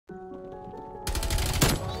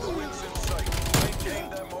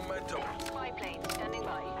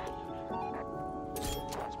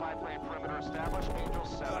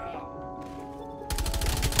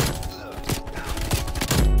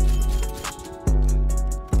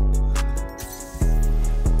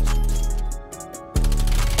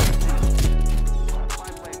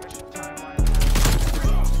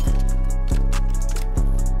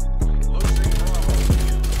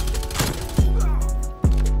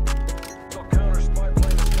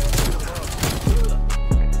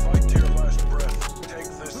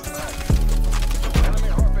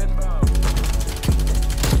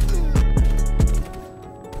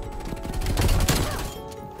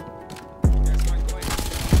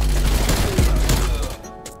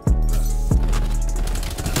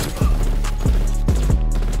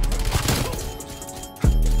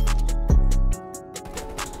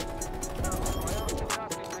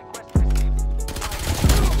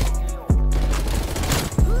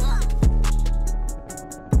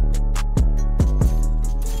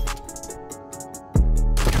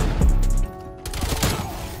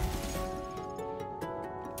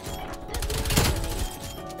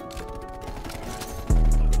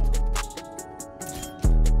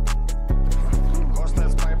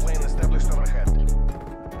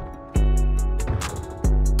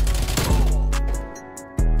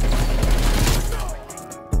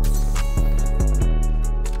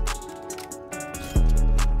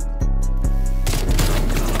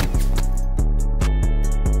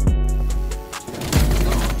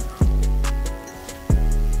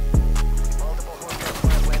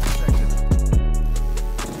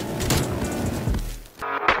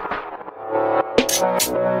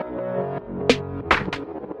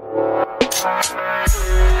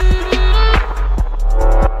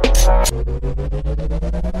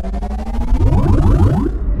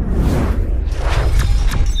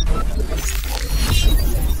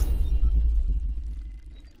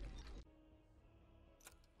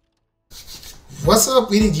What's up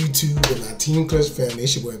with it, YouTube and my Team Clutch family?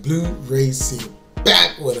 It's your boy BlueRaySip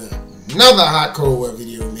back with another hot cold war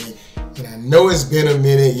video, man. And I know it's been a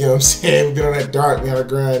minute, you know what I'm saying? We've been on that dark, man, on the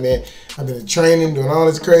grind, man. I've been training, doing all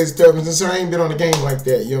this crazy stuff, and since I ain't been on the game like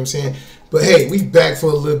that, you know what I'm saying? But hey, we back for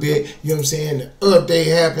a little bit, you know what I'm saying? The update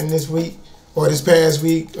happened this week, or this past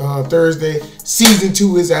week, Thursday. Season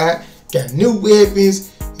 2 is out. Got new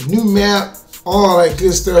weapons, a new map, all that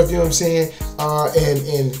good stuff, you know what I'm saying?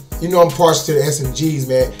 And you know I'm partial to the SMGs,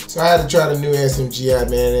 man. So I had to try the new SMG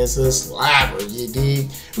out, man. It's a slapper, you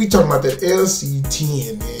dig? We talking about that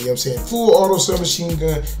LC10, man, you know what I'm saying? Full auto submachine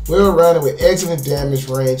gun, well-rounded with excellent damage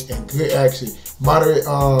range and good action. Moderate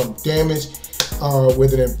damage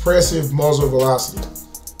with an impressive muzzle velocity.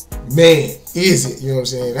 Man, is it, you know what I'm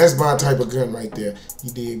saying? That's my type of gun right there,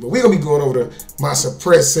 you dig? But we're going to be going over my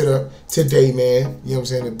suppressed setup today, man. You know what I'm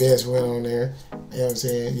saying? The best one on there. You know what I'm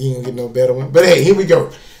saying? You ain't going to get no better one. But hey, here we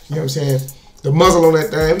go. You know what I'm saying? The muzzle on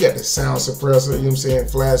that thing, we got the sound suppressor, you know what I'm saying?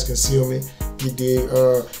 Flash concealment, you dig?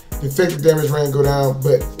 The effective damage range go down,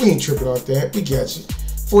 but we ain't tripping off that. We got you.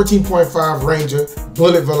 14.5 Ranger,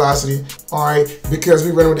 bullet velocity, alright, because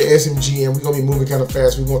we running with the SMG and we're going to be moving kind of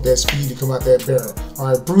fast. We want that speed to come out that barrel.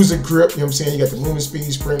 Alright, bruiser grip, you know what I'm saying? You got the movement speed,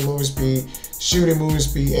 sprint movement speed, shooting movement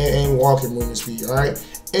speed, and walking movement speed, alright?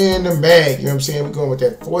 And the mag, you know what I'm saying? We're going with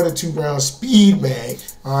that 42 round speed mag,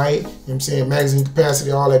 alright? You know what I'm saying? Magazine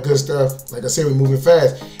capacity, all that good stuff. Like I said, we're moving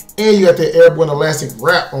fast. And you got the airborne elastic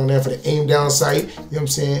wrap on there for the aim down sight, you know what I'm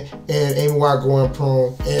saying? And aim while going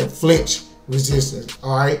prone and flinch resistance,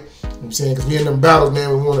 alright? You know what I'm saying? Because we in them battles, man,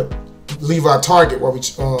 we want to leave our target while we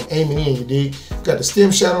aiming in, you dig? Got the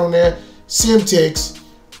stem shot on there, Semtex,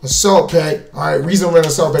 assault pack, alright? Reason I'm running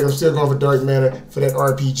assault pack, I'm still going for dark matter for that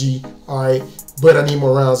RPG, alright? But I need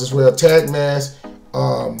more rounds as well. Tag mask,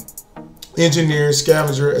 engineer,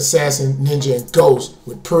 scavenger, assassin, ninja, and ghost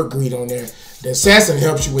with perk greed on there. The assassin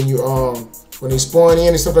helps you when you when they spawn in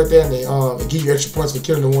and stuff like that, and they give you extra points for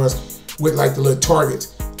killing the ones with like the little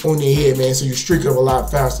targets on your head, man, so you streak up a lot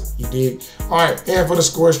faster, you dig? Alright, and for the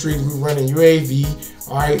score streak, we running UAV,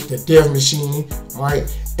 alright, the death machine,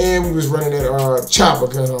 alright, and we was running that chopper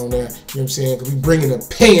gun on there, you know what I'm saying? Because we bringing the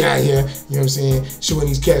pain out here, you know what I'm saying? Showing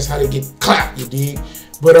these cats how they get clapped, you dig?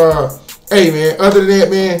 But hey, man, other than that,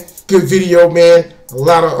 man, good video, man. A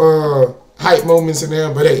lot of hype moments in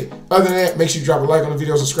there, but hey, other than that, make sure you drop a like on the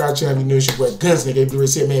video, subscribe to the channel if you're new. It's your boy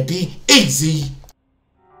BlueRaySip, man. Be easy.